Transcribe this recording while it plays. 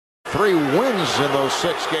3 wins in those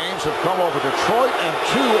 6 games have come over Detroit and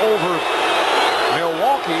 2 over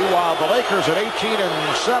Milwaukee, while the Lakers at 18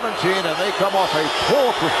 and 17, and they come off a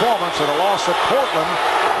poor performance in a loss at Portland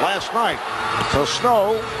last night. So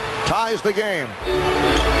Snow ties the game.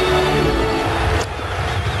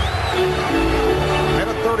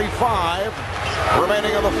 Minute 35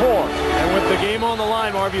 remaining in the 4th. And with the game on the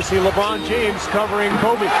line, Marv, you see LeBron James covering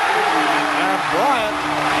Kobe. And Bryant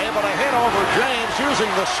able to hit over James using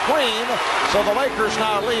the screen. So the Lakers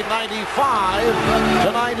now lead 95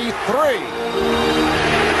 to 93.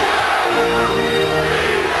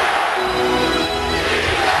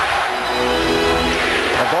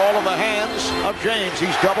 The ball in the hands of James.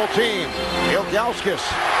 He's double teamed. Ilgauskas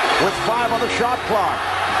with 5 on the shot clock.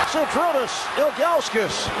 Zydrunas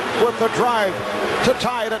Ilgauskas with the drive to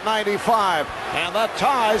tie it at 95. And that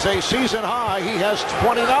ties a season high. He has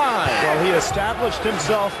 29. Well, he established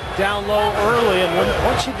himself down low early. And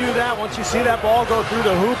once you do that, once you see that ball go through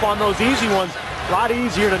the hoop on those easy ones, a lot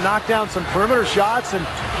easier to knock down some perimeter shots and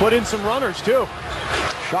put in some runners, too.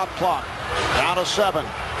 Shot clock down to 7.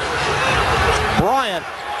 Bryant.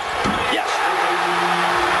 Yes.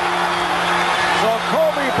 So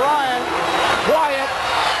Kobe Bryant, quiet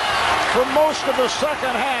for most of the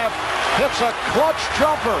second half, hits a clutch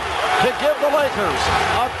jumper to give the Lakers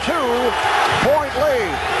a 2-point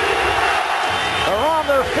lead. They're on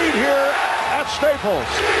their feet here at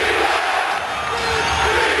Staples.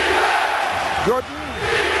 Gooden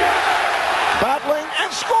battling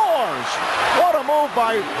and scores. What a move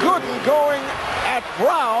by Gooden going at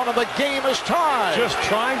Brown, and the game is tied. Just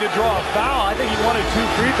trying to draw a foul. I think he wanted 2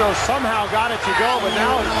 free throws, somehow got it to go, but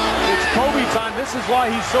now it's Kobe time. This is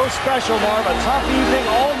why he's so special, Marv. A tough evening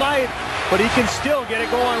all night, but he can still get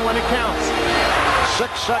it going when it counts.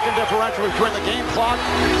 6-second differential between the game clock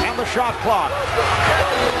and the shot clock.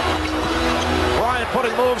 Bryant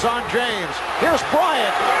putting moves on James. Here's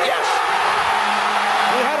Bryant. Yes!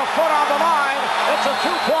 He had a foot on the line. It's a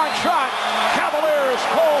 2-point shot. Cavaliers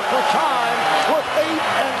called for time with 8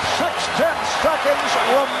 and 6/10 seconds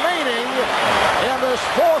remaining in this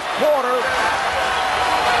 4th quarter.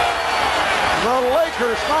 The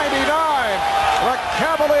Lakers 99, the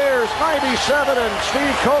Cavaliers 97, and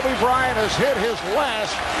Steve Kobe Bryant has hit his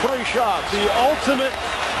last 3 shots. The ultimate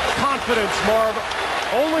confidence, Marv.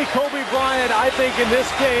 Only Kobe Bryant, I think, in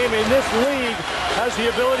this game, in this league, has the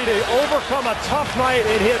ability to overcome a tough night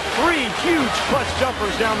and hit 3 huge clutch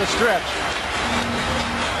jumpers down the stretch.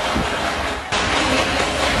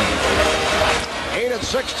 8 and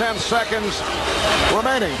 6/10 seconds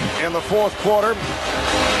remaining in the 4th quarter.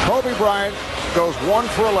 Kobe Bryant goes 1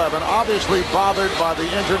 for 11, obviously bothered by the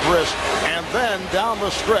injured wrist, and then down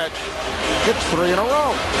the stretch gets 3 in a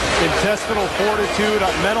row. Intestinal fortitude,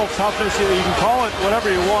 mental toughness, you can call it whatever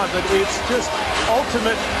you want, but it's just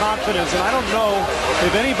ultimate confidence. And I don't know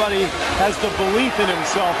if anybody has the belief in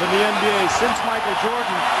himself in the NBA since Michael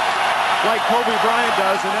Jordan like Kobe Bryant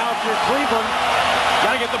does. And now if you're Cleveland,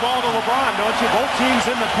 got to get the ball to LeBron, don't you? Both teams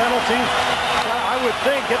in the penalty. I would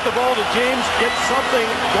think get the ball to James, get something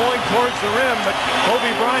going towards the rim, but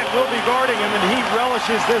Kobe Bryant will be guarding him, and he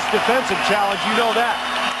relishes this defensive challenge. You know that.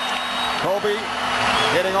 Kobe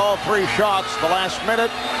hitting all 3 shots the last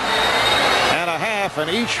minute and a half,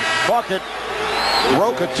 and each bucket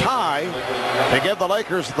broke a tie to give the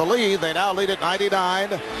Lakers the lead. They now lead at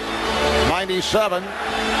 99-97.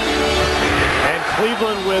 And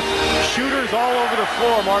Cleveland with shooters all over the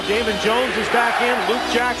floor. Marv, Damon Jones is back in. Luke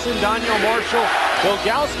Jackson, Daniel Marshall.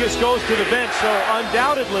 Ilgauskas goes to the bench. So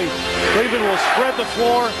undoubtedly, Cleveland will spread the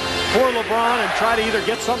floor for LeBron and try to either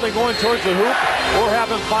get something going towards the hoop or have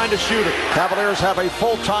him find a shooter. Cavaliers have a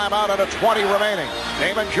full timeout and a 20 remaining.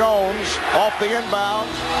 Damon Jones off the inbound.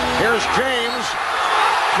 Here's James.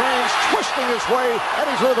 James twisting his way, and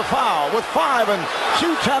he's with a foul with 5 and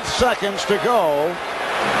 2/10 seconds to go.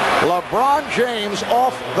 LeBron James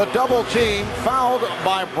off the double team, fouled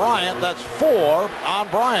by Bryant. That's 4 on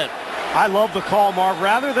Bryant. I love the call, Marv.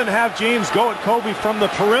 Rather than have James go at Kobe from the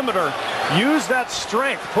perimeter, use that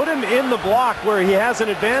strength. Put him in the block where he has an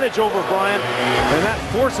advantage over Bryant, and that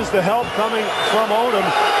forces the help coming from Odom.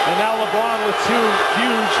 And now LeBron with 2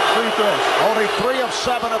 huge free throws. Only 3 of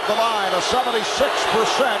 7 at the line, a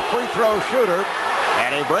 76% free throw shooter,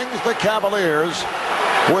 and he brings the Cavaliers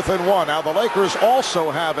within 1. Now the Lakers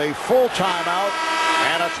also have a full timeout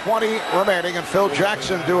and a 20 remaining, and Phil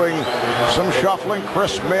Jackson doing some shuffling.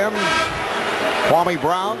 Chris Mihm, Kwame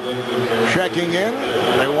Brown checking in.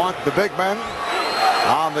 They want the big men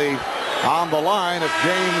on the line. If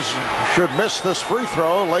James should miss this free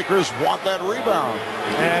throw, Lakers want that rebound.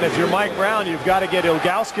 And if you're Mike Brown, you've got to get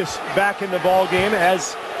Ilgauskas back in the ball game,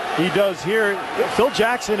 as he does here. Phil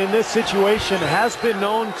Jackson in this situation has been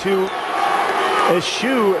known to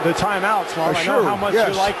eschew the timeouts. Well, I know how much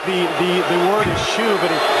you like the word eschew,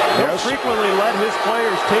 but he'll frequently let his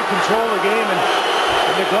players take control of the game and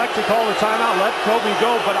neglect to call the timeout, let Kobe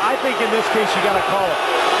go. But I think in this case you got to call it.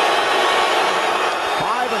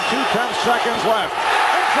 5 and 2/10 seconds left.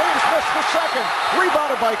 And James missed the second.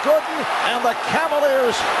 Rebounded by Gooden, and the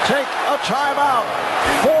Cavaliers take a timeout.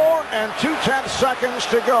 4 and 2/10 seconds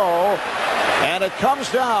to go. And it comes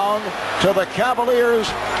down to the Cavaliers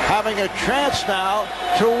having a chance now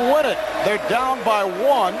to win it. They're down by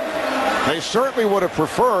 1. They certainly would have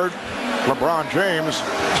preferred LeBron James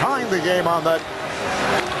tying the game on that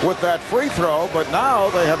with that free throw, but now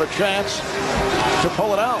they have a chance to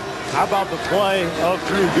pull it out. How about the play of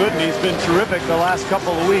Drew Gooden? He's been terrific the last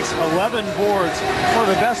couple of weeks. 11 boards, one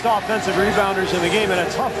of the best offensive rebounders in the game, and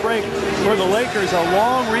a tough break for the Lakers. A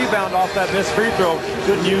long rebound off that missed free throw.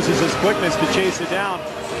 Gooden uses his quickness to chase it down.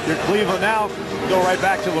 Your Cleveland now go right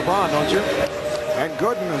back to LeBron, don't you? And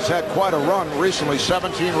Gooden has had quite a run recently.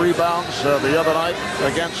 17 rebounds the other night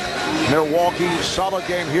against Milwaukee. Solid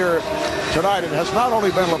game here tonight. It has not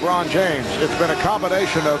only been LeBron James. It's been a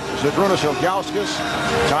combination of Zydrunas Ilgauskas,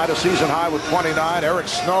 tied a season high with 29. Eric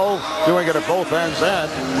Snow doing it at both ends,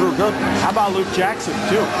 and Drew Gooden. How about Luke Jackson,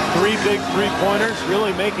 too? 3 big three-pointers,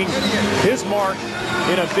 really making his mark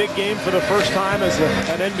in a big game for the first time as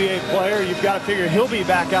an NBA player. You've got to figure he'll be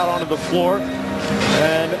back out onto the floor.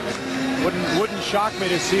 And wouldn't shock me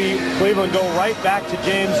to see Cleveland go right back to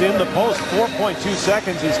James in the post. 4.2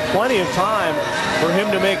 seconds is plenty of time for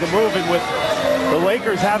him to make a move, and with the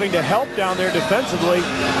Lakers having to help down there defensively,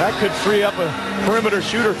 that could free up a perimeter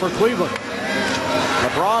shooter for Cleveland.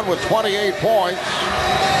 LeBron with 28 points.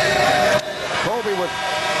 Kobe with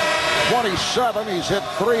 27. He's hit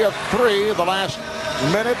 3 of 3 the last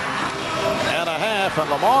minute and a half.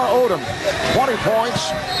 And Lamar Odom, 20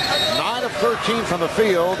 points, 9 of 13 from the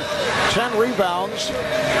field, 10 rebounds,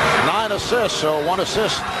 9 assists. So 1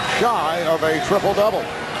 assist shy of a triple-double.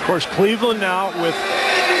 Of course, Cleveland now with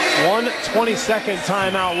 1 22nd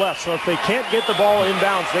timeout left. So if they can't get the ball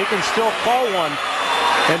inbounds, they can still call one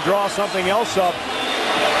and draw something else up.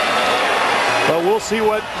 But we'll see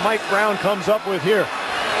what Mike Brown comes up with here.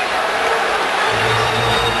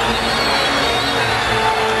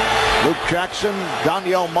 Luke Jackson,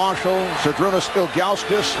 Danielle Marshall, Zydrunas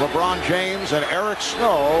Ilgauskas, LeBron James, and Eric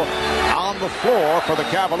Snow on the floor for the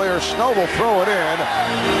Cavaliers. Snow will throw it in,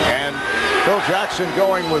 and Phil Jackson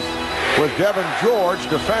going with Devin George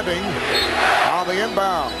defending on the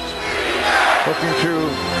inbounds. Looking to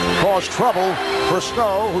cause trouble for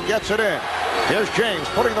Snow, who gets it in. Here's James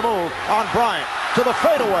putting the move on Bryant to the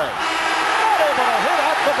fadeaway. Not able to hit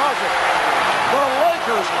at the buzzer. The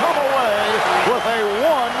Lakers come away with a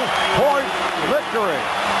 1-point victory.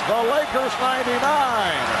 The Lakers 99,